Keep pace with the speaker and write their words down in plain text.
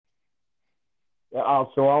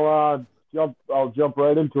I'll jump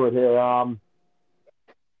right into it here.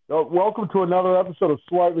 So welcome to another episode of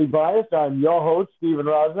Slightly Biased. I'm your host, Steven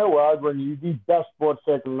Rosner, where I bring you the best sports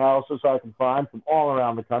tech analysis I can find from all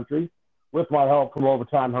around the country, with my help from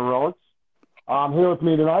Overtime Heroics. Here with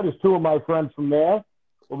me tonight is two of my friends from there.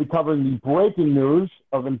 We'll be covering the breaking news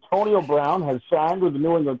of Antonio Brown has signed with the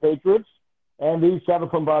New England Patriots, and the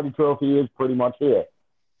seventh Lombardi Trophy is pretty much here.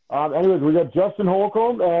 Anyways, we got Justin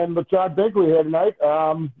Holcomb and Chad Binkley here tonight.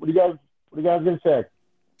 What do you guys gonna say?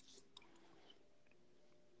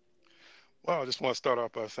 Well, I just want to start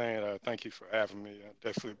off by saying thank you for having me. I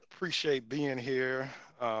definitely appreciate being here.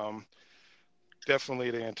 Um, Definitely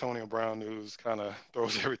the Antonio Brown news kind of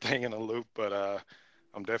throws everything in a loop, but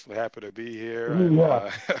I'm definitely happy to be here and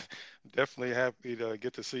Yeah, definitely happy to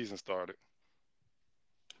get the season started.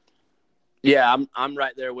 Yeah, I'm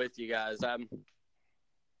right there with you guys. I'm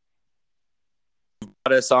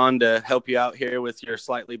brought us on to help you out here with your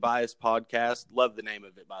slightly biased podcast. Love the name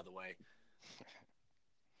of it, by the way.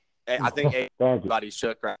 I think thank you. everybody's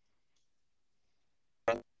shook right.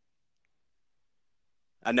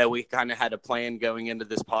 I know we kind of had a plan going into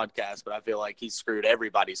this podcast, but I feel like he screwed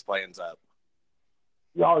everybody's plans up.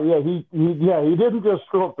 Oh yeah, he didn't just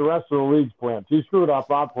screw up the rest of the league's plans. He screwed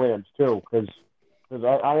up our plans too, because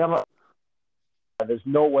I am. There's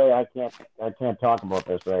no way I can't talk about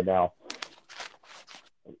this right now.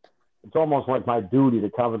 It's almost like my duty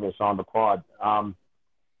to cover this on the pod.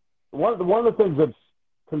 One of the things that's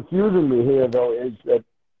confusing me here, though, is that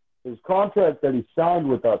his contract that he signed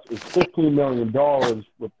with us is $15 million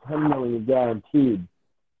with $10 million guaranteed.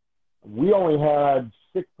 We only had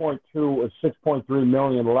 6.2 or 6.3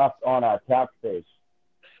 million left on our cap space.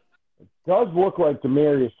 It does look like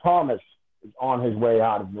Demaryius Thomas is on his way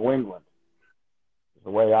out of New England. Is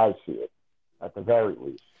the way I see it, at the very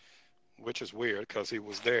least. Which is weird because he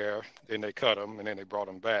was there, then they cut him, and then they brought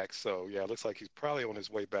him back. So, yeah, it looks like he's probably on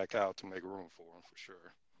his way back out to make room for him for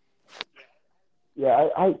sure. Yeah,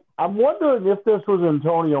 I'm wondering if this was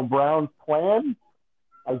Antonio Brown's plan.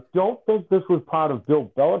 I don't think this was part of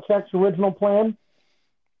Bill Belichick's original plan.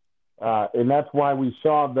 And that's why we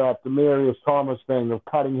saw that Demaryius Thomas thing of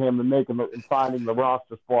cutting him and finding the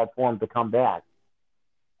roster spot for him to come back.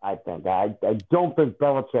 I think. I don't think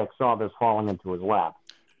Belichick saw this falling into his lap.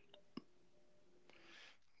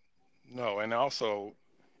 No, and also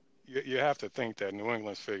you have to think that New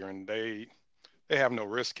England's figuring they have no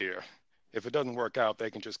risk here. If it doesn't work out, they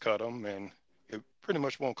can just cut him, and it pretty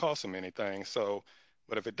much won't cost them anything. So,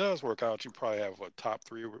 but if it does work out, you probably have a top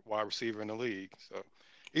three wide receiver in the league. So,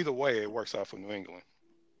 either way, it works out for New England.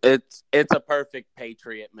 It's a perfect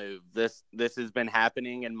Patriot move. This has been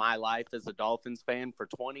happening in my life as a Dolphins fan for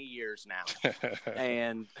 20 years now.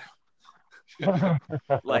 And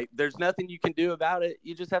like there's nothing you can do about it.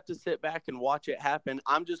 You just have to sit back and watch it happen.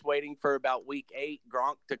 I'm just waiting for about week 8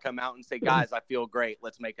 Gronk to come out and say, "Guys, I feel great.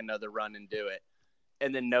 Let's make another run and do it."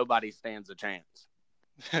 And then nobody stands a chance.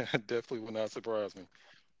 Definitely would not surprise me.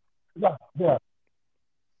 Yeah.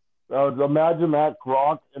 So imagine that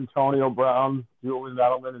Gronk, Antonio Brown, Julian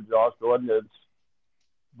Edelman, and Josh Gordon.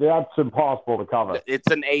 That's impossible to cover.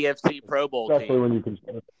 It's an AFC Pro Bowl Especially team. when you can.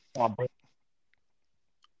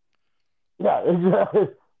 Yeah, exactly.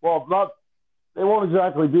 Well, they won't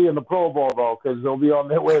exactly be in the Pro Bowl though, because they'll be on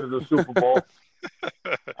their way to the Super Bowl.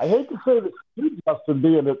 I hate to say this, too, Justin,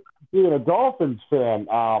 being a Dolphins fan.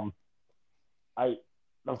 One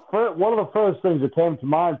of the first things that came to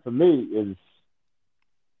mind for me is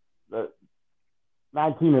the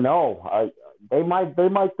 19-0. They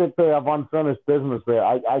might think they have unfinished business there.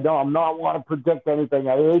 I'm not want to predict anything.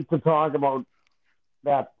 I hate to talk about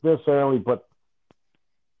that this early, but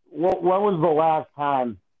when was the last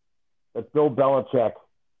time that Bill Belichick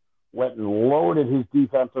went and loaded his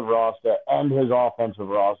defensive roster and his offensive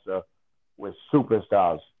roster with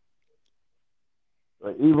superstars?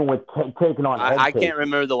 Even with taking on head I cases. can't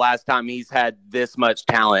remember the last time he's had this much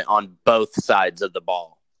talent on both sides of the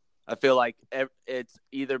ball. I feel like it's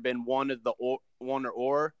either been one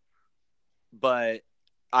or, but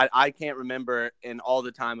I can't remember in all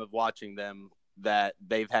the time of watching them that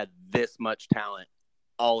they've had this much talent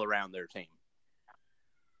all around their team.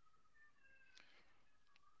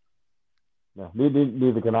 No,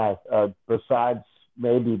 neither can I. Besides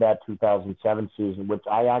maybe that 2007 season, which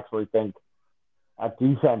I actually think that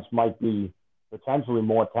defense might be potentially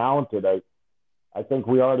more talented. I think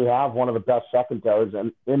we already have one of the best secondaries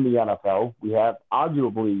in the NFL. We have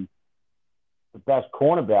arguably the best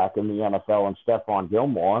cornerback in the NFL in Stephon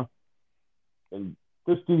Gilmore. And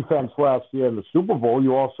this defense last year in the Super Bowl,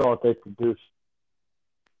 you all saw what they could do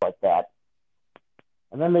like that.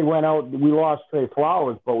 And then they went out. We lost Trey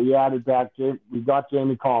Flowers, but we added back. We got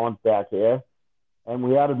Jamie Collins back here, and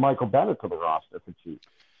we added Michael Bennett to the roster for cheap.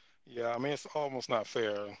 Yeah, I mean, it's almost not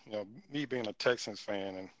fair. Me being a Texans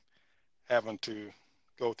fan and having to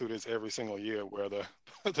go through this every single year where the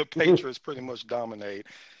the Patriots pretty much dominate.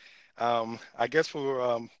 I guess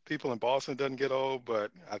for people in Boston, it doesn't get old,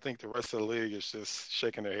 but I think the rest of the league is just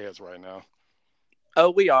shaking their heads right now. Oh,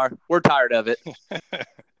 we are. We're tired of it.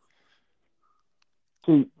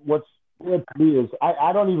 See, what's weird to me is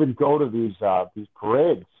I don't even go to these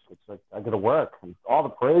parades. It's like I go to work, and all the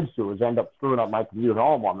parades do is end up screwing up my commute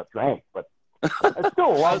home on the train. But I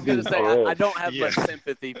still love I was going to these say, parades. I don't have Yeah. much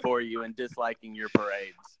sympathy for you in disliking your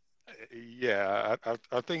parades. Yeah,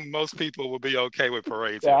 I think most people will be okay with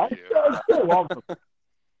parades Yeah, every year. I still love them.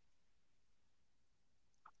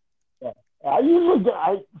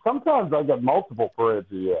 Yeah. Sometimes I get multiple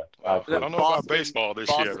parades a year. Well, I Actually. don't know about baseball this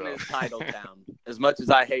year, Boston though. is title town, as much as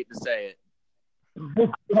I hate to say it.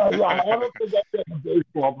 Yeah, I don't think I get a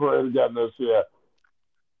baseball parade again this year.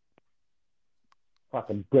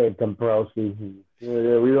 Fucking Dave Dombrowski.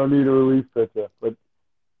 Yeah, we don't need a relief pitcher. But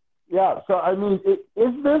yeah, so I mean,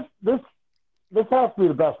 this has to be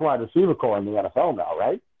the best wide receiver core in the NFL now,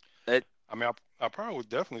 right? I mean, I probably would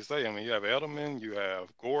definitely say, I mean, you have Edelman, you have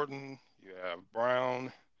Gordon, you have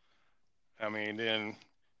Brown. I mean, then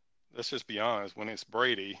let's just be honest, when it's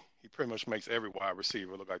Brady, he pretty much makes every wide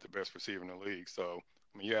receiver look like the best receiver in the league. So,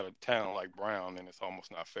 I mean, you have a talent like Brown, and it's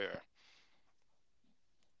almost not fair.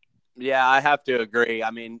 Yeah, I have to agree.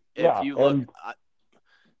 I mean, if you look,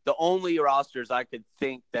 the only rosters I could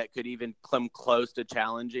think that could even come close to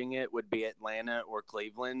challenging it would be Atlanta or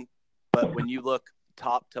Cleveland. But when you look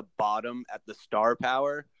top to bottom at the star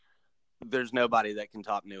power, there's nobody that can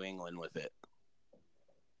top New England with it.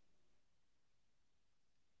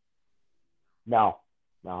 No,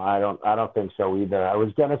 I don't think so either. I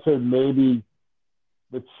was gonna say maybe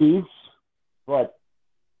the Chiefs, but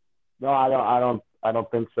no, I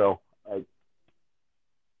don't think so.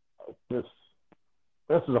 This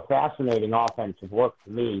is a fascinating offensive look to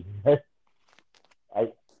me.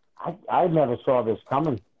 I never saw this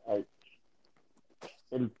coming.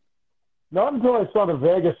 Not until I saw the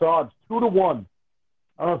Vegas odds 2-1.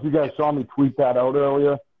 I don't know if you guys saw me tweet that out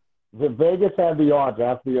earlier. Vegas had the odds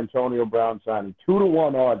after the Antonio Brown signing,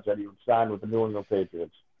 2-1 odds that he would sign with the New England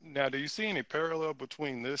Patriots. Now, do you see any parallel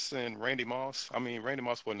between this and Randy Moss? I mean, Randy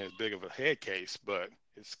Moss wasn't as big of a head case, but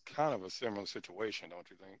it's kind of a similar situation, don't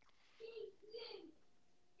you think?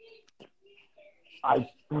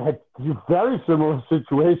 It's a very similar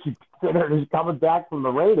situation considering he's coming back from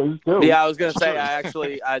the Raiders too. Yeah, I was gonna say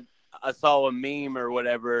I saw a meme or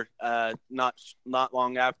whatever not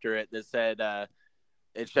long after it that said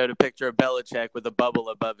it showed a picture of Belichick with a bubble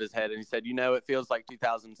above his head, and he said, it feels like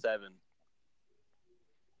 2007.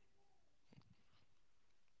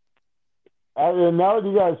 And now that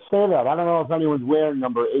you guys say that, I don't know if anyone's wearing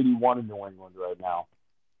number 81 in New England right now.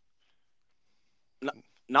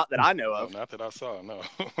 Not that I know of. No, not that I saw, no.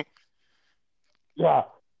 Yeah.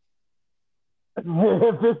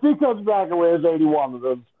 If he comes back and wears 81,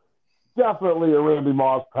 there's definitely a Randy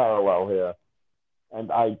Moss parallel here. And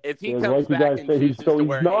if he comes back and chooses to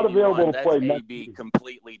wear 81, that's AB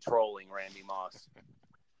completely trolling Randy Moss.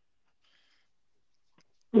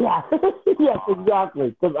 Yeah, yes,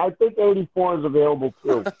 exactly. Because I think 84 is available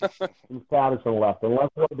too. Since Patterson left, unless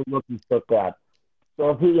one of the rookies took that.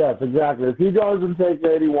 So exactly. If he goes and takes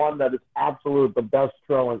 81, that is absolute the best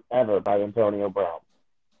trolling ever by Antonio Brown.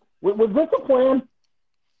 Was this a plan?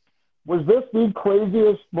 Was this the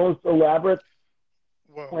craziest, most elaborate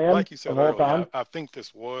plan like you said of all time? earlier, I think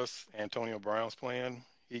this was Antonio Brown's plan.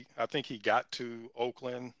 I think he got to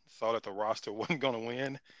Oakland, saw that the roster wasn't going to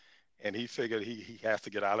win, and he figured he has to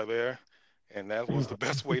get out of there, and that was the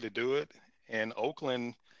best way to do it. And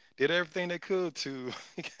Oakland did everything they could to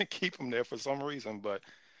keep him there for some reason, but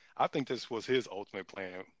I think this was his ultimate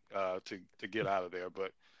plan to get out of there.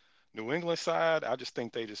 But New England side, I just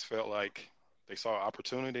think they just felt like they saw an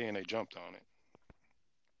opportunity and they jumped on it.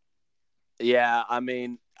 Yeah, I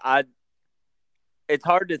mean, it's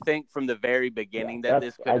hard to think from the very beginning that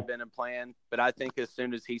this could have been a plan, but I think as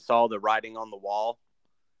soon as he saw the writing on the wall,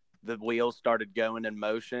 the wheels started going in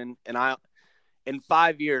motion. And in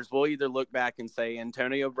 5 years, we'll either look back and say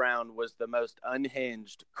Antonio Brown was the most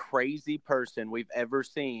unhinged, crazy person we've ever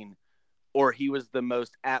seen, or he was the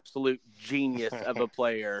most absolute genius of a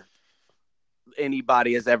player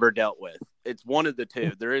anybody has ever dealt with. It's one of the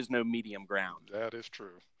two. There is no medium ground. That is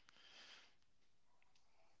true.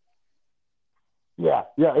 Yeah,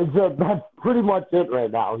 that's pretty much it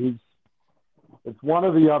right now. It's one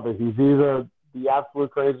or the other. He's either the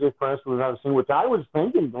absolute craziest person we've ever seen, which I was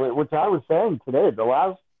saying today,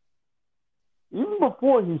 even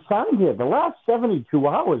before he signed here, the last 72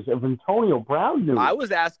 hours of Antonio Brown news I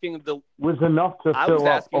was asking was enough to I fill was up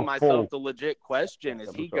asking a myself full the legit question: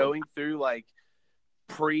 is he episode. going through like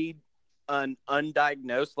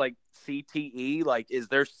undiagnosed like CTE? Like, is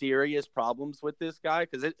there serious problems with this guy?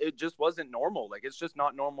 Because it just wasn't normal. Like, it's just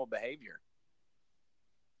not normal behavior.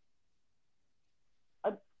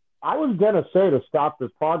 I was going to say to stop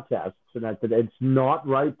this podcast tonight that it's not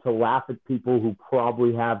right to laugh at people who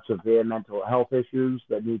probably have severe mental health issues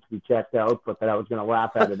that need to be checked out, but that I was going to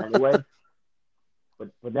laugh at it anyway.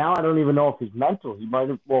 But now I don't even know if he's mental. He might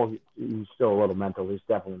have, well, he's still a little mental. He's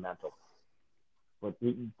definitely mental. But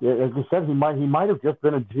as I said, he might have just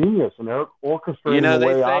been a genius and orchestrating They a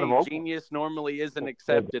way say out of Oakland. genius normally isn't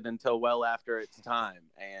accepted until well after its time,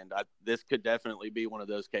 and this could definitely be one of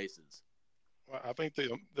those cases. Well, I think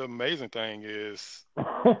the amazing thing is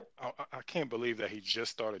I can't believe that he just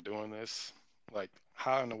started doing this. Like,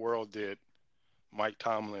 how in the world did Mike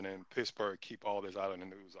Tomlin and Pittsburgh keep all this out of the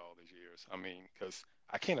news all these years? I mean, because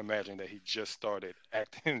I can't imagine that he just started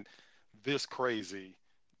acting this crazy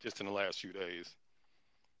just in the last few days.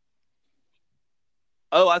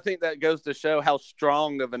 Oh, I think that goes to show how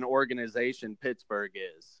strong of an organization Pittsburgh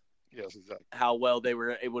is. Yes, exactly. How well they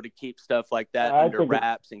were able to keep stuff like that under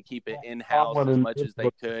wraps and keep it in-house as much as they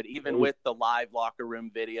could, even with the live locker room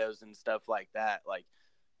videos and stuff like that. Like,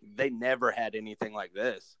 they never had anything like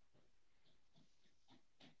this.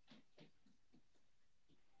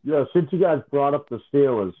 Yeah, since you guys brought up the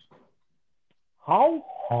Steelers, how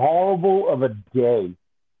horrible of a day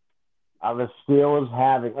are the Steelers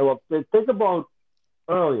having? Well, think about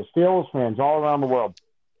earlier, Steelers fans all around the world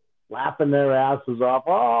laughing their asses off.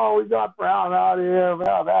 Oh, we got Brown out of here.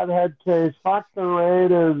 Well, that head case. Fuck the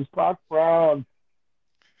Raiders. Fuck Brown.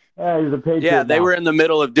 Hey, he's a Patriot. Yeah, they now. were in the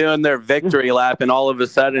middle of doing their victory lap, and all of a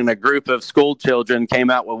sudden a group of school children came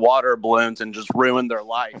out with water balloons and just ruined their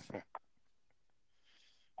life.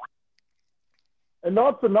 And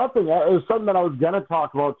not for nothing, it was something that I was going to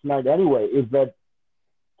talk about tonight anyway, is that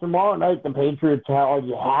tomorrow night the Patriots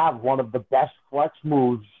already have one of the best flex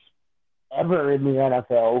moves ever in the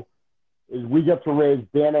NFL. Is we get to raise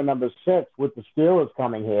banner number 6 with the Steelers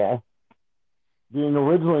coming here, being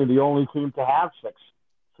originally the only team to have 6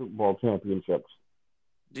 Super Bowl championships.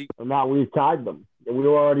 And now we've tied them. And we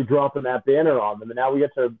were already dropping that banner on them. And now we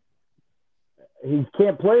get to – he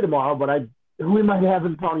can't play tomorrow, but we might have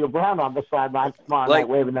Antonio Brown on the sideline tomorrow night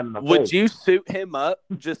waving them in the face. Would you suit him up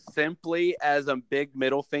just simply as a big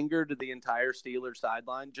middle finger to the entire Steelers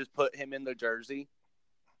sideline? Just put him in the jersey?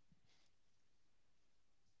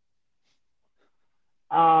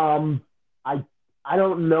 I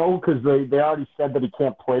don't know because they already said that he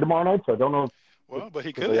can't play tomorrow night, so I don't know. Well, but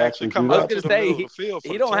he could actually come out to the middle of the field.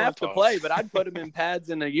 He don't have to play, but I'd put him in pads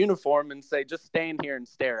and a uniform and say, just stand here and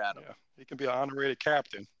stare at him. Yeah, he can be an honorary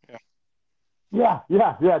captain. Yeah.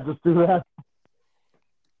 Just do that.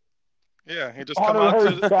 Yeah, he just come out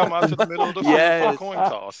to the middle of the field for a coin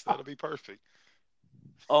toss. That'll be perfect.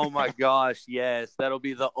 Oh my gosh, yes, that'll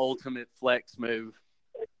be the ultimate flex move.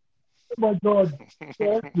 Oh my God!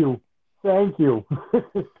 Thank you. Thank you.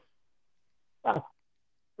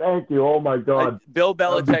 Oh my God! Bill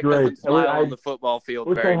Belichick doesn't smile on the football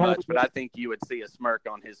field very much, but I think you would see a smirk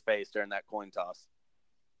on his face during that coin toss.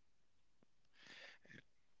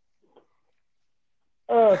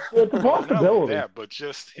 It's a possibility. Not only that, but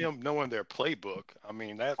just him knowing their playbook. I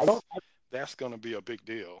mean, that's going to be a big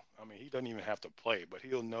deal. I mean, he doesn't even have to play, but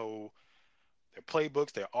he'll know their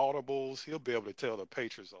playbooks, their audibles. He'll be able to tell the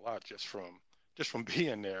Patriots a lot just from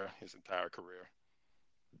being there his entire career.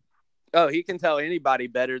 Oh, he can tell anybody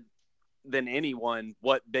better than anyone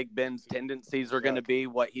what Big Ben's tendencies are going to be,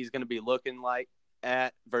 what he's going to be looking like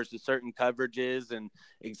at versus certain coverages, and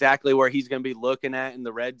exactly where he's going to be looking at in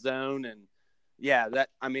the red zone. And yeah,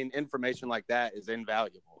 information like that is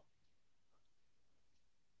invaluable.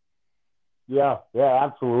 Yeah,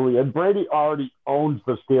 absolutely. And Brady already owns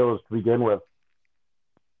the Steelers to begin with.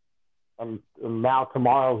 And now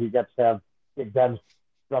tomorrow he gets to have Big Ben's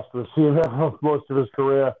best receiver of most of his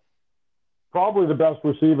career. Probably the best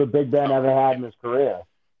receiver Big Ben ever had in his career.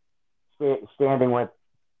 Standing with,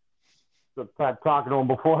 talking to him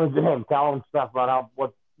before the game, telling him stuff about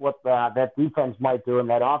what that defense might do and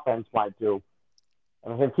that offense might do.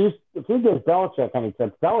 And if he gives Belichick any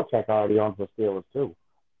sense, Belichick already owns the Steelers too.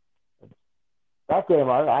 That game,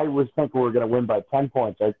 I was thinking we were going to win by 10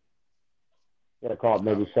 points. I got to call it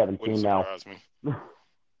maybe 17 now. At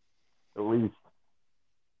least.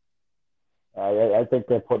 I think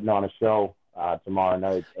they're putting on a show tomorrow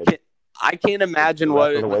night. I can't imagine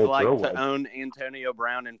what it was like through. to own Antonio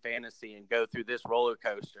Brown in fantasy and go through this roller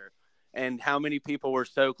coaster, and how many people were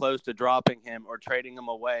so close to dropping him or trading him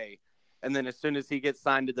away. And then as soon as he gets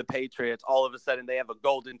signed to the Patriots, all of a sudden they have a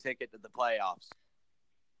golden ticket to the playoffs.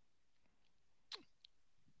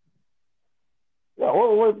 Yeah,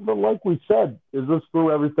 well, but like we said, is this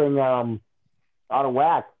threw everything out of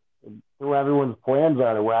whack, threw everyone's plans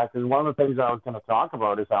out of whack. And one of the things I was going to talk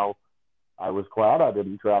about is how I was glad I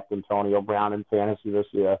didn't draft Antonio Brown in fantasy this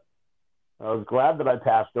year. I was glad that I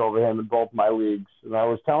passed over him in both my leagues. And I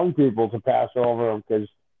was telling people to pass over him because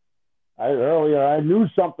earlier I knew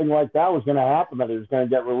something like that was going to happen, that he was going to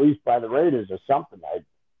get released by the Raiders or something.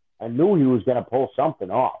 I knew he was going to pull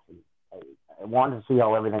something off. I wanted to see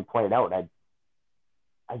how everything played out. I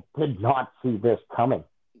did not see this coming,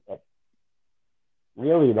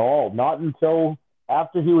 really at all. Not until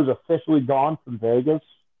after he was officially gone from Vegas.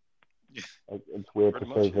 It's weird to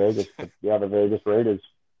say Vegas, but yeah, the Vegas Raiders.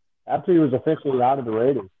 After he was officially out of the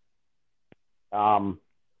Raiders,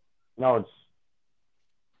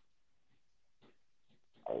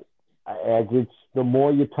 it's the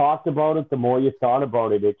more you talked about it, the more you thought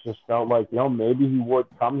about it. It just felt like, maybe he would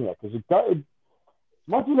come here because it does. As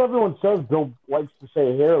much as everyone says Bill likes to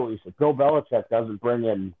say here, at least, that Bill Belichick doesn't bring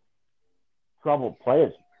in troubled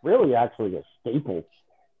players, really actually a staple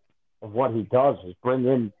of what he does is bring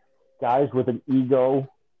in guys with an ego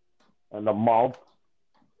and a mouth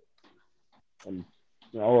and,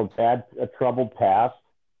 a troubled past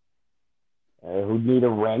who need a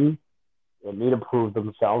ring and need to prove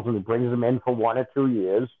themselves, and he brings them in for 1 or 2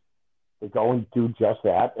 years. They go and do just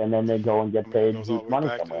that, and then they go and get paid huge money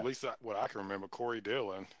somewhere. At least what I can remember, Corey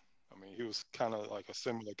Dillon. I mean, he was kind of like a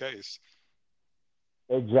similar case.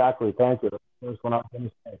 Exactly. Thank you. That's the first one I was going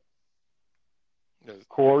to say. Yes.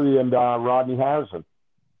 Corey and Rodney Harrison.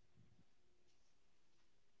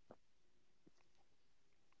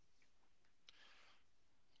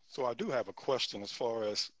 So I do have a question as far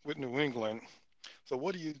as with New England. So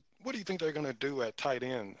what do you think they're going to do at tight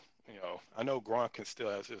end? I know Gronk still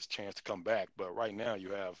has his chance to come back, but right now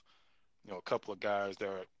you have, a couple of guys that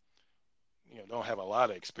are, don't have a lot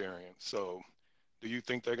of experience. So do you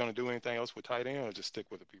think they're going to do anything else with tight end or just stick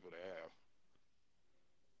with the people they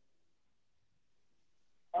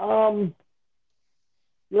have?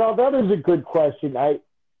 That is a good question. I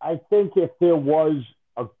think if there was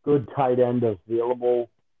a good tight end available,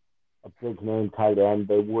 a big name tight end,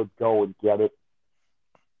 they would go and get it.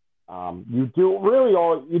 You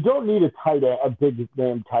don't need a big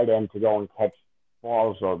name tight end to go and catch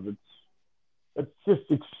balls of. It's just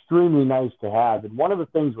extremely nice to have. And one of the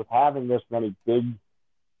things with having this many big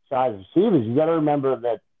size receivers, you got to remember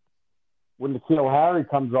that when N'Keal Harry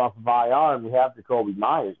comes off of IR and we have Jacoby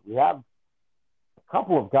Myers, we have a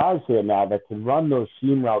couple of guys here now that can run those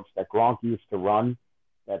seam routes that Gronk used to run,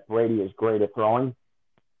 that Brady is great at throwing.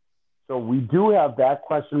 So we do have that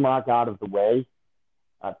question mark out of the way.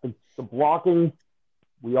 The blocking,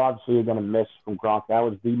 we obviously are going to miss from Gronk. That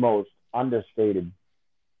was the most understated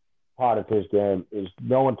part of his game. Is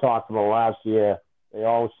no one talked about last year. They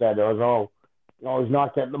always said, he's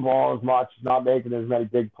not getting the ball as much. He's not making as many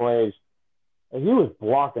big plays. And he was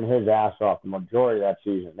blocking his ass off the majority of that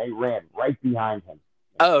season. They ran right behind him.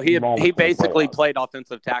 Oh, he basically played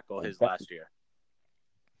offensive tackle his last year.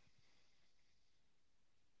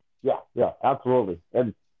 Yeah, absolutely.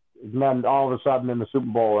 And then all of a sudden in the Super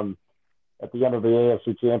Bowl and at the end of the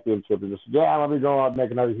AFC Championship, he just said, let me go out and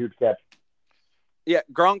make another huge catch. Yeah,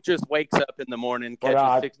 Gronk just wakes up in the morning,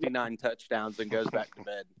 catches 69 touchdowns, and goes back to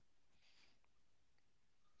bed.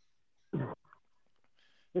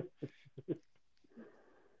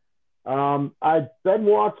 Ben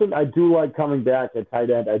Watson, I do like coming back at tight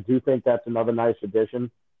end. I do think that's another nice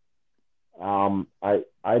addition. I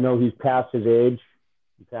know he's past his age,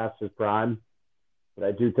 he's past his prime, but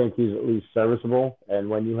I do think he's at least serviceable. And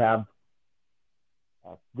when you have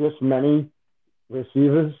this many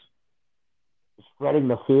receivers spreading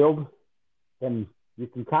the field, then you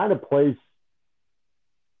can kind of place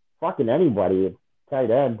fucking anybody at tight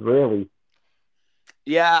end, really.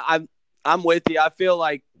 Yeah, I'm with you. I feel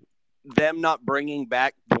like them not bringing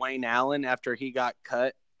back Dwayne Allen after he got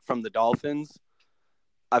cut from the Dolphins,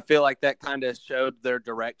 I feel like that kind of showed their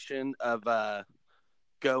direction of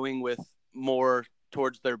going with more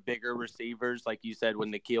towards their bigger receivers, like you said, with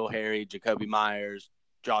N'Keal Harry, Jacoby Myers,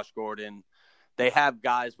 Josh Gordon. They have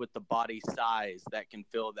guys with the body size that can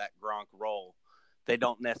fill that Gronk role. They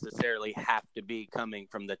don't necessarily have to be coming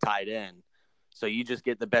from the tight end. So you just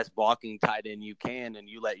get the best blocking tight end you can, and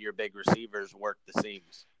you let your big receivers work the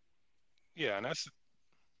seams. Yeah, and that's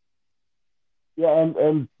Yeah,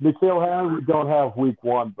 and Nikhil Harry we don't have week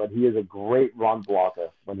one, but he is a great run blocker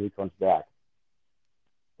when he comes back.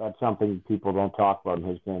 That's something people don't talk about in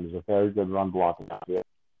his game. He's a very good run blocker. Yeah.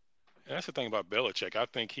 And that's the thing about Belichick. I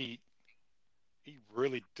think he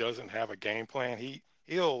really doesn't have a game plan.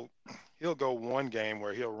 He'll go one game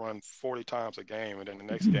where he'll run 40 times a game, and then the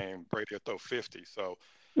next game Brady will throw 50. So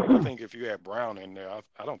I think if you had Brown in there,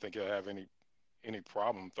 I don't think he'll have any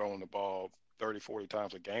problem throwing the ball 30, 40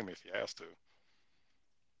 times a game if he has to.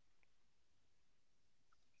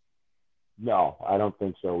 No, I don't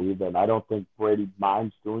think so either. And I don't think Brady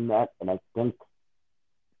minds doing that. And I think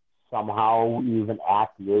somehow, even at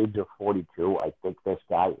the age of 42, I think this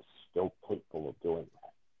guy is still capable of doing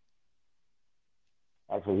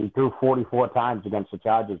that. Actually, he threw 44 times against the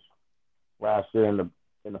Chargers last year in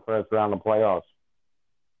the first round of playoffs.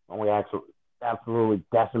 And we actually absolutely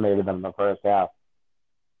decimated them in the first half.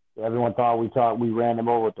 Everyone thought we ran them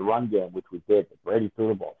over with the run game, which we did. But Brady threw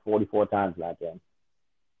the ball 44 times in that game.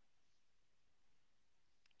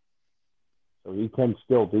 So he can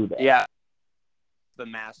still do that. Yeah, the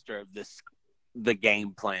master of the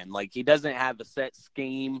game plan. Like, he doesn't have a set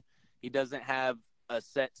scheme. He doesn't have a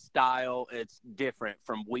set style. It's different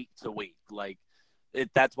from week to week. Like,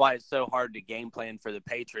 that's why it's so hard to game plan for the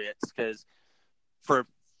Patriots, because for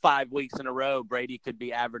 5 weeks in a row, Brady could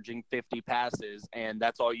be averaging 50 passes, and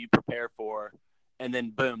that's all you prepare for. And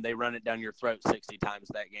then, boom, they run it down your throat 60 times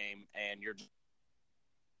that game, and you're just...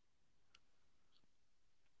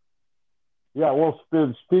 Yeah, well,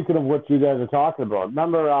 speaking of what you guys are talking about,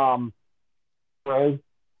 remember Ray,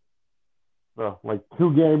 like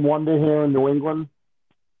 2-game wonder here in New England?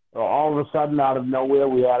 All of a sudden, out of nowhere,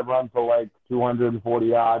 we had him run for like 240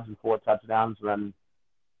 yards and 4 touchdowns, and then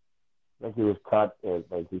I think he was cut.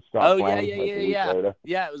 Like he stopped playing a week later.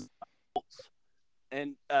 Yeah, it was Colts.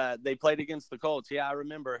 And they played against the Colts. Yeah, I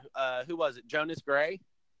remember. Who was it? Jonas Gray?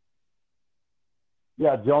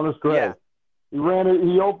 Yeah, Jonas Gray. Yeah. He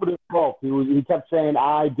opened his mouth. He kept saying,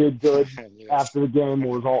 "I did good." Yes. After the game, it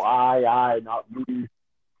was all I, not me.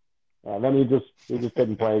 And then he just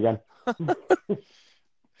didn't play again.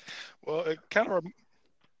 Well, it kind of.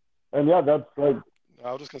 And yeah, that's like.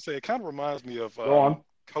 I was just gonna say it kind of reminds me of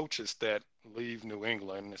coaches that leave New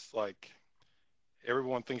England. It's like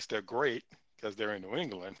everyone thinks they're great because they're in New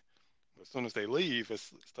England. But as soon as they leave,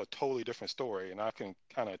 it's a totally different story. And I can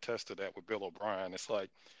kind of attest to that with Bill O'Brien. It's like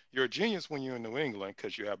you're a genius when you're in New England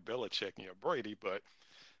because you have Belichick and you have Brady, but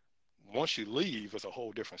once you leave, it's a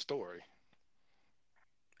whole different story.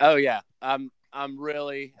 Oh yeah, I'm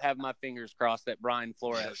really have my fingers crossed that Brian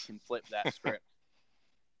Flores can flip that script.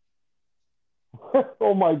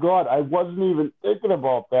 Oh my God, I wasn't even thinking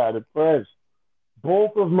about that at first.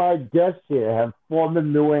 Both of my guests here have former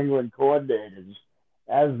New England coordinators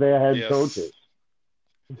as their head coaches.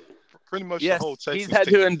 Pretty much the whole Texas he's had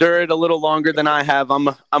to endure it a little longer than I have. I'm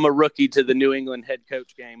a rookie to the New England head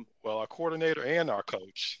coach game. Well, our coordinator and our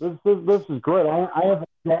coach. This is great. I have a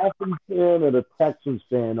Dolphins fan and a Texans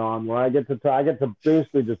fan on where I get to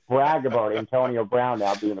basically just brag about Antonio Brown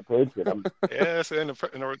now being a Patriot. Yes, and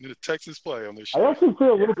the Texas play on this show. I actually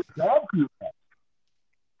feel a little bit bad for you.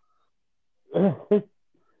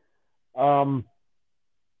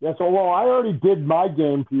 Yeah, so I already did my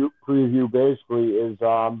game preview. Basically, is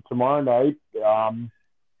tomorrow night.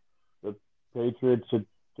 The Patriots are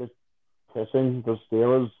just pissing the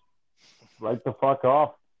Steelers right the fuck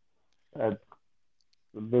off. The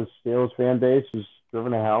Steelers fan base is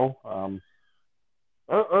driven to hell.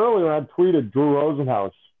 Earlier, I tweeted Drew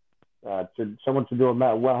Rosenhaus. Someone should do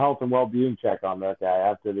a health and well-being check on that guy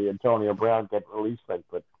after the Antonio Brown get released thing.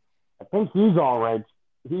 But I think he's all right.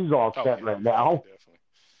 He's all set right now. Definitely.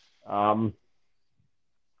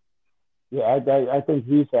 Yeah, I think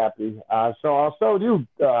he's happy. So I'll start with you.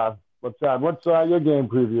 What's your game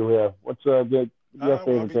preview here? What's your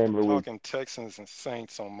favorite game of the week? Talking Texans and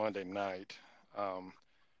Saints on Monday night.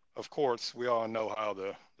 Of course, we all know how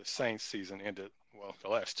the Saints season ended. Well, the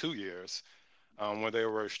last 2 years, where they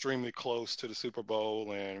were extremely close to the Super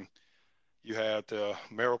Bowl, and you had the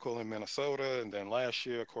miracle in Minnesota, and then last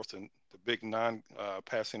year, of course, the big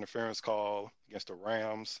non-pass interference call against the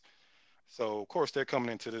Rams. So, of course, they're coming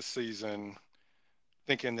into this season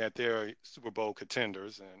thinking that they're Super Bowl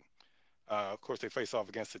contenders, and of course, they face off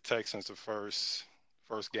against the Texans the first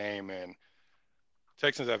game, and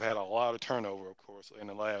Texans have had a lot of turnover, of course, in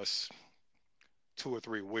the last 2 or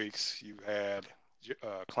 3 weeks. You had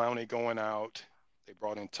Clowney going out. They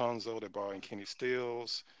brought in Tunzel. They brought in Kenny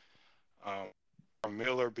Stills.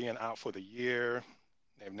 Miller being out for the year.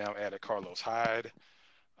 They've now added Carlos Hyde.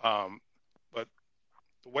 But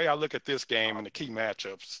the way I look at this game and the key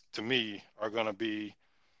matchups, to me, are going to be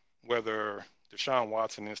whether Deshaun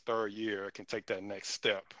Watson in his third year can take that next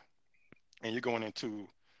step, and you're going into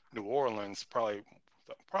New Orleans, probably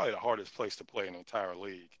the hardest place to play in the entire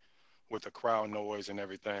league, with the crowd noise and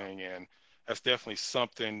everything, and that's definitely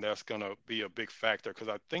something that's going to be a big factor because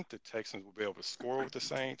I think the Texans will be able to score with the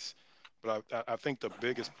Saints, but I think the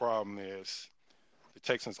biggest problem is the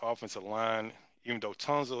Texans' offensive line. Even though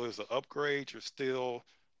Tunzel is an upgrade, you're still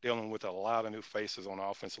dealing with a lot of new faces on the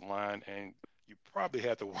offensive line, and you probably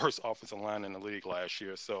had the worst offensive line in the league last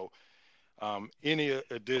year. So any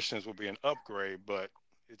additions will be an upgrade, but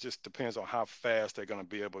it just depends on how fast they're going to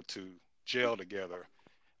be able to gel together.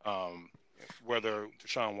 Whether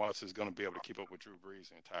Deshaun Watson is going to be able to keep up with Drew Brees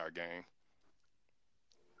the entire game.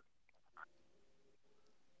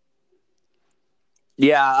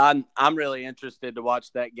 Yeah, I'm really interested to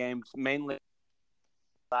watch that game, mainly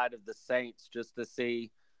side of the Saints, just to see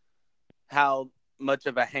how much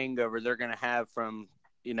of a hangover they're going to have from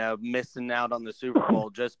missing out on the Super Bowl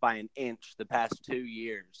just by an inch the past 2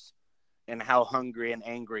 years, and how hungry and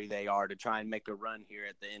angry they are to try and make a run here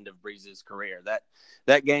at the end of Brees' career.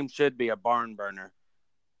 That game should be a barn burner.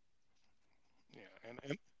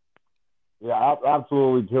 Yeah, Yeah,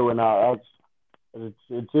 absolutely too. And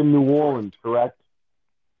it's in New Orleans, correct?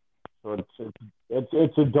 So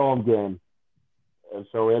it's a dome game. And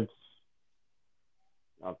so it's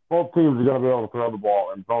both teams are going to be able to throw the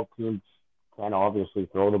ball, and both teams can obviously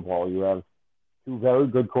throw the ball. You have two very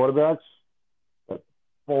good quarterbacks, but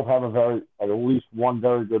both have at least one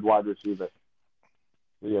very good wide receiver.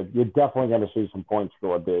 So you're definitely going to see some points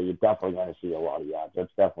scored there. You're definitely going to see a lot of yards.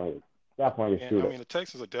 That's definitely a shooter. I mean, the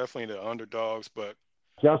Texans are definitely the underdogs, but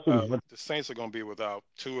Justin, the Saints are going to be without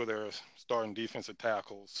two of their starting defensive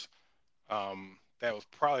tackles. That was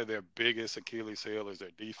probably their biggest Achilles heel is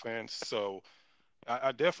their defense. So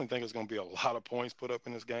I definitely think it's going to be a lot of points put up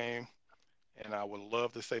in this game. And I would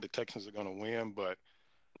love to say the Texans are going to win, but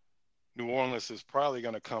New Orleans is probably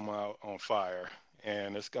going to come out on fire.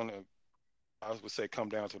 And it's going to, I would say, come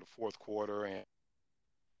down to the fourth quarter and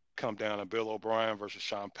come down to Bill O'Brien versus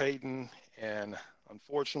Sean Payton. And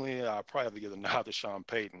unfortunately, I probably have to give the nod to Sean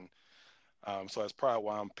Payton. So that's probably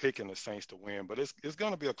why I'm picking the Saints to win. But it's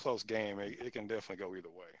going to be a close game. It can definitely go either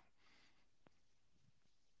way.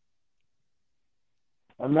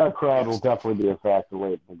 And that crowd will definitely be a factor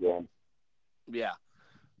late in the game. Yeah.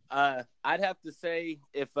 I'd have to say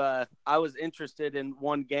if I was interested in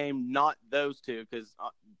one game, not those two, because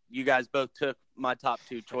you guys both took my top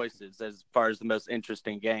two choices as far as the most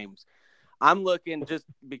interesting games. I'm looking just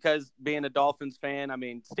because being a Dolphins fan, I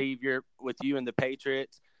mean, Steve, you're with you and the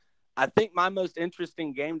Patriots. I think my most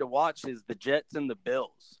interesting game to watch is the Jets and the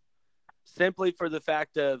Bills, simply for the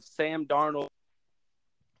fact of Sam Darnold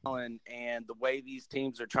and the way these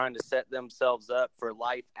teams are trying to set themselves up for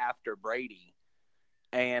life after Brady.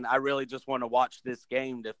 And I really just want to watch this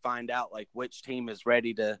game to find out like which team is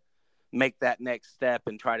ready to make that next step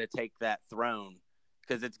and try to take that throne,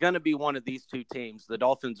 because it's going to be one of these two teams. The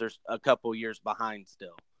Dolphins are a couple years behind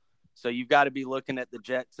still. So you've got to be looking at the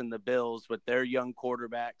Jets and the Bills with their young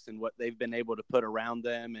quarterbacks and what they've been able to put around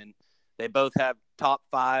them. And they both have top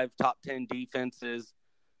 5, top 10 defenses.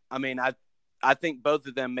 I mean, I think both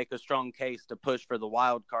of them make a strong case to push for the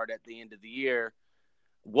wild card at the end of the year.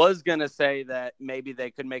 Was going to say that maybe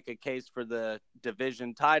they could make a case for the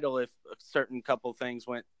division title if a certain couple things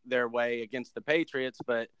went their way against the Patriots,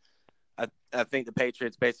 but I think the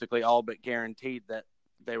Patriots basically all but guaranteed that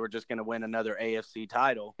they were just going to win another AFC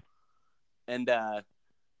title. And you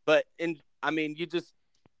just,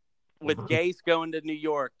 with Gase going to New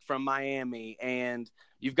York from Miami, and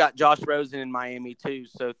you've got Josh Rosen in Miami too.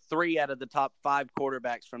 So 3 out of the top 5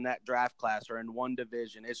 quarterbacks from that draft class are in one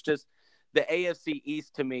division. It's just the AFC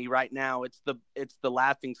East to me right now. It's the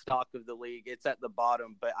laughing stock of the league. It's at the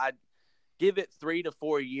bottom, but I'd give it 3 to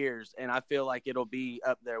 4 years, and I feel like it'll be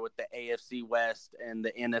up there with the AFC West and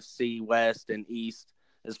the NFC West and East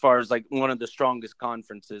as far as like one of the strongest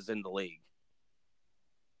conferences in the league.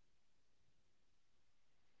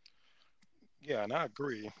 Yeah, and I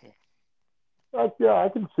agree. Yeah, I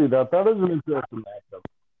can see that. That is an interesting matchup.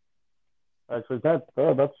 Actually, that's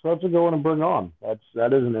a good one to bring on.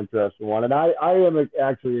 That is an interesting one, and I am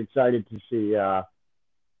actually excited to see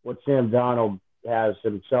what Sam Darnold has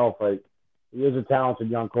himself. Like, he is a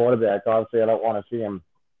talented young quarterback. Obviously, I don't want to see him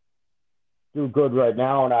do good right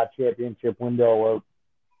now in our championship window, or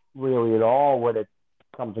really at all when it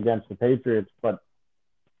comes against the Patriots. But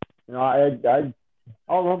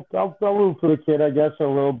I'll root for the kid, I guess, a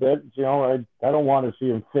little bit. I don't want to see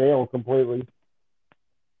him fail completely.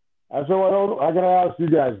 So I got to ask you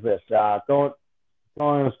guys this. Going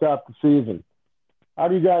to start the season. How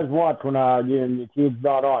do you guys watch when your team's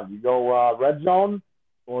not on? You go red zone,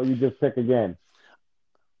 or you just pick a game?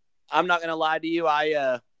 I'm not gonna lie to you.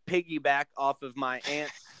 I piggyback off of my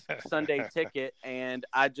aunt's Sunday ticket, and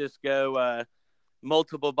I just go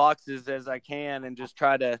multiple boxes as I can, and just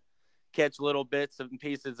try to catch little bits and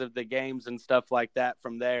pieces of the games and stuff like that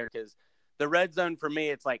from there. Because the red zone for me,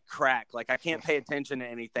 it's like crack. Like I can't pay attention to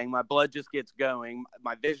anything. My blood just gets going.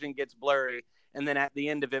 My vision gets blurry. And then at the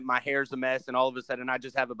end of it, my hair's a mess. And all of a sudden, I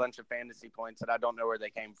just have a bunch of fantasy points that I don't know where they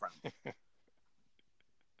came from.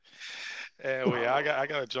 And I got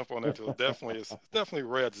to jump on that too. It's definitely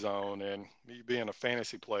red zone. And me being a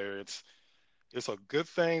fantasy player, it's a good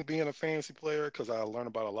thing being a fantasy player because I learn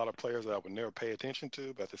about a lot of players that I would never pay attention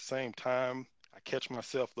to. But at the same time, I catch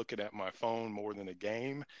myself looking at my phone more than the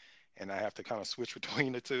game, and I have to kind of switch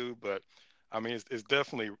between the two. But I mean, it's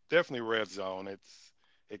definitely red zone.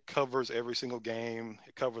 It covers every single game.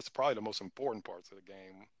 It covers probably the most important parts of the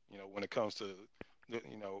game. When it comes to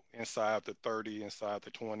inside the 30, inside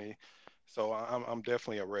the 20. So I'm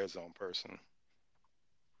definitely a red zone person.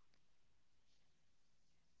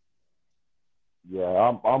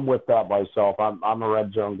 Yeah, I'm with that myself. I'm a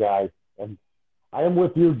red zone guy, and I am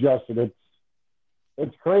with you, Justin.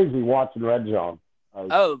 It's crazy watching red zone.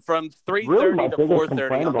 From Really, 3:30 my to biggest 4:30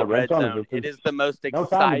 complaint on the about red red zone zone, is it there's is the most no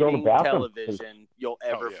time to go to the exciting bathroom. television you'll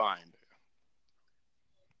ever Yeah. find.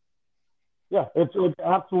 Yeah, it's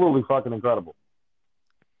absolutely fucking incredible.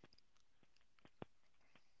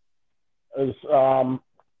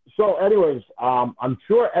 So, anyways, I'm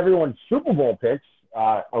sure everyone's Super Bowl picks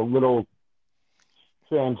a little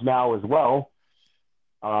changed now as well.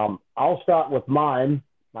 I'll start with mine.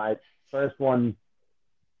 My first one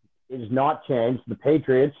is not changed. The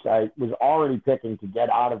Patriots. I was already picking to get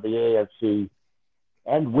out of the AFC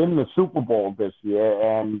and win the Super Bowl this year,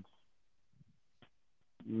 and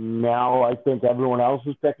now I think everyone else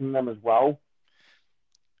is picking them as well.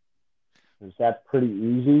 Because that's pretty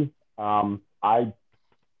easy.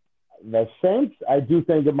 The Saints, I do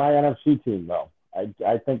think of my NFC team, though.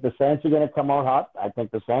 I think the Saints are going to come out hot. I think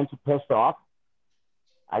the Saints are pissed off.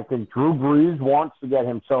 I think Drew Brees wants to get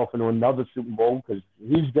himself into another Super Bowl because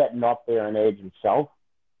he's getting up there in age himself.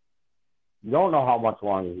 You don't know how much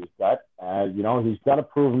longer he's got. He's got to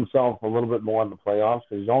prove himself a little bit more in the playoffs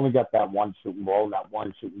because he's only got that one Super Bowl and that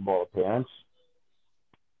one Super Bowl appearance.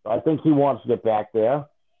 So I think he wants to get back there.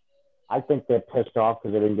 I think they're pissed off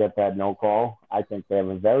because they didn't get that no call. I think they have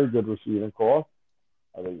a very good receiving core.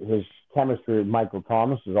 His chemistry with Michael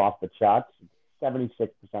Thomas is off the charts. 76%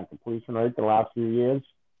 completion rate the last few years.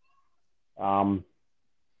 I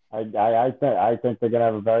think they're going to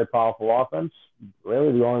have a very powerful offense.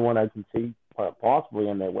 Really, the only one I can see possibly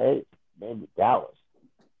in their way is maybe Dallas.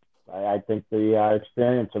 I think the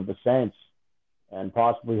experience of the Saints and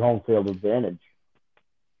possibly home field advantage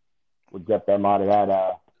would get them out of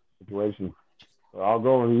that situation. So I'll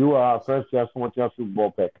go with you first, Justin. What's your Super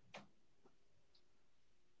Bowl pick?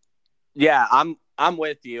 Yeah, I'm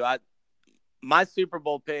with you. My Super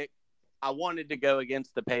Bowl pick, I wanted to go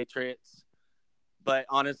against the Patriots, but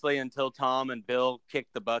honestly, until Tom and Bill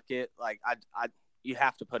kicked the bucket, you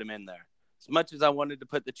have to put them in there. As much as I wanted to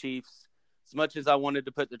put the Chiefs, as much as I wanted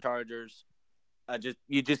to put the Chargers,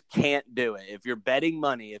 you just can't do it. If you're betting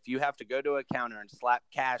money, if you have to go to a counter and slap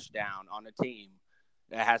cash down on a team,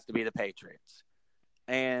 it has to be the Patriots.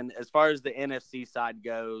 And as far as the NFC side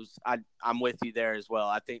goes, I'm with you there as well.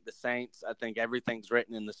 I think the Saints, I think everything's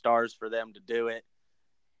written in the stars for them to do it.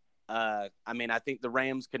 I think the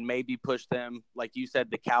Rams can maybe push them. Like you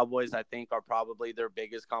said, the Cowboys, I think, are probably their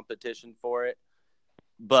biggest competition for it.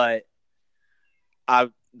 But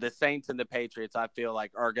the Saints and the Patriots, I feel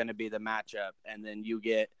like, are going to be the matchup. And then you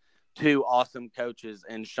get two awesome coaches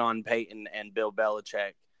in Sean Payton and Bill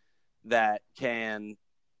Belichick that can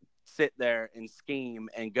sit there and scheme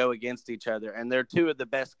and go against each other. And they're two of the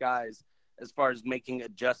best guys as far as making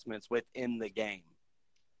adjustments within the game.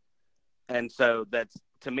 And so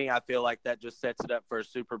to me, I feel like that just sets it up for a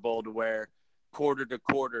Super Bowl to where quarter to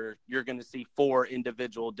quarter, you're going to see 4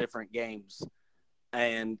 individual different games.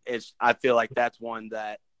 And I feel like that's one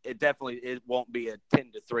that it won't be a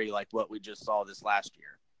 10-3 like what we just saw this last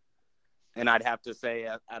year. And I'd have to say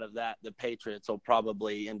out of that, the Patriots will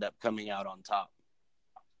probably end up coming out on top.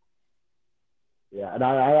 Yeah, and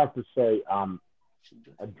I have to say,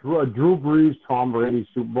 a Drew Brees, Tom Brady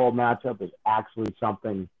Super Bowl matchup is actually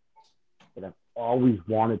something that I've always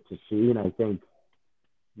wanted to see, and I think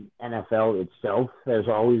the NFL itself has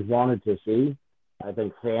always wanted to see. I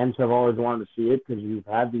think fans have always wanted to see it because you've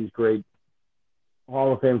had these great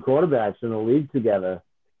Hall of Fame quarterbacks in the league together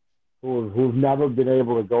who've never been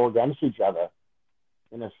able to go against each other.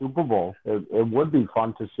 in a Super Bowl. It would be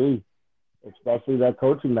fun to see, especially that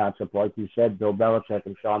coaching matchup. Like you said, Bill Belichick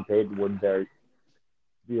and Sean Payton would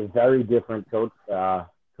be a very different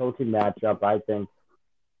coaching matchup, I think,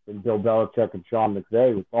 than Bill Belichick and Sean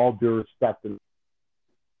McVay. With all due respect to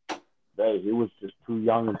McVay, he was just too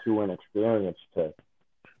young and too inexperienced to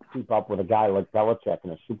keep up with a guy like Belichick in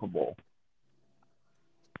a Super Bowl.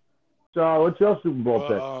 So, what's your Super Bowl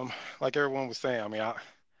pick? Like everyone was saying, I mean,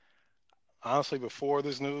 honestly, before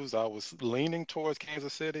this news, I was leaning towards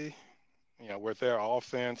Kansas City, with their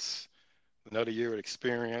offense, another year of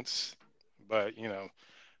experience. But,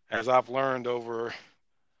 as I've learned over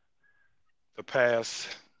the past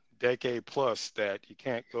decade plus, that you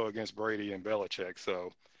can't go against Brady and Belichick.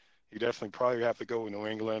 So you definitely probably have to go with New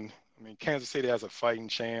England. I mean, Kansas City has a fighting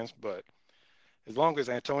chance, but as long as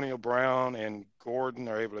Antonio Brown and Gordon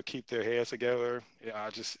are able to keep their heads together,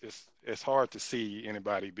 it's hard to see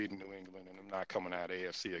anybody beating New England and them not coming out of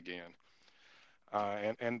AFC again.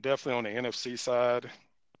 And definitely on the NFC side,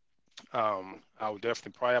 I would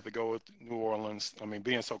definitely probably have to go with New Orleans. I mean,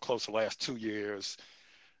 being so close the last 2 years,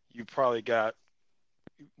 you probably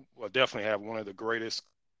definitely have one of the greatest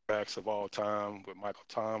backs of all time with Michael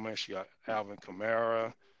Thomas. You got Alvin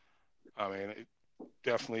Kamara. I mean,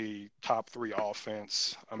 definitely top 3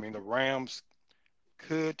 offense. I mean, the Rams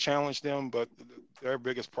could challenge them, but their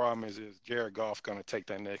biggest problem is Jared Goff going to take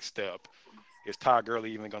that next step? Is Todd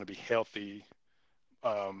Gurley even going to be healthy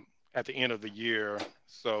at the end of the year?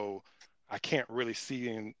 So I can't really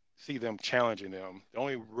see them challenging them. The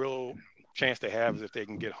only real chance they have is if they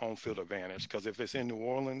can get home field advantage, because if it's in New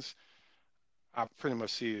Orleans, I pretty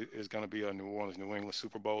much see it's going to be a New England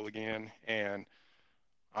Super Bowl again. And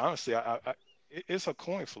honestly, it's a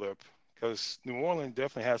coin flip, because New Orleans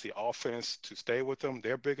definitely has the offense to stay with them.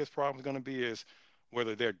 Their biggest problem is going to be is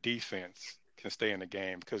whether their defense can stay in the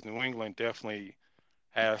game, because New England definitely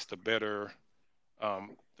has the better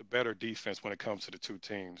defense when it comes to the two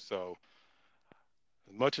teams. So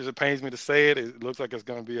as much as it pains me to say it, it looks like it's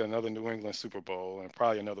going to be another New England Super Bowl and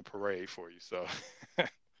probably another parade for you. So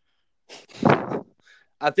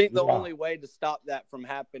I think the only way to stop that from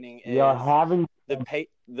happening is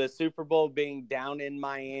the Super Bowl being down in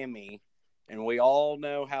Miami, and we all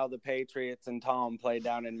know how the Patriots and Tom play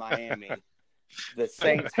down in Miami. The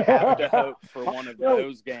Saints have to hope for one of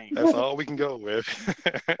those games. That's all we can go with.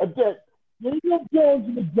 Again, New York Giants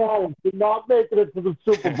and the Giants did not make it to the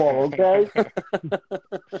Super Bowl, okay?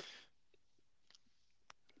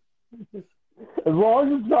 As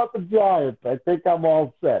long as it's not the Giants, I think I'm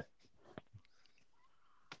all set.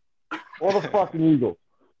 Or the fucking Eagles.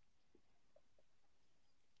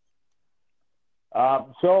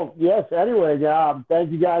 Anyway,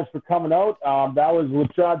 thank you guys for coming out. That was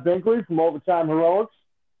Lachad Binkley from Overtime Heroics,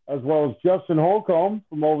 as well as Justin Holcomb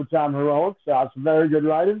from Overtime Heroics. Some very good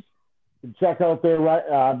writers. You can check out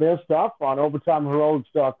their stuff on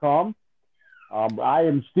OvertimeHeroics.com. I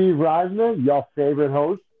am Steve Reisner, your favorite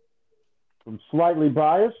host from Slightly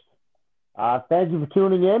Biased. Thank you for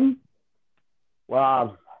tuning in.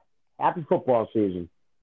 Well, happy football season.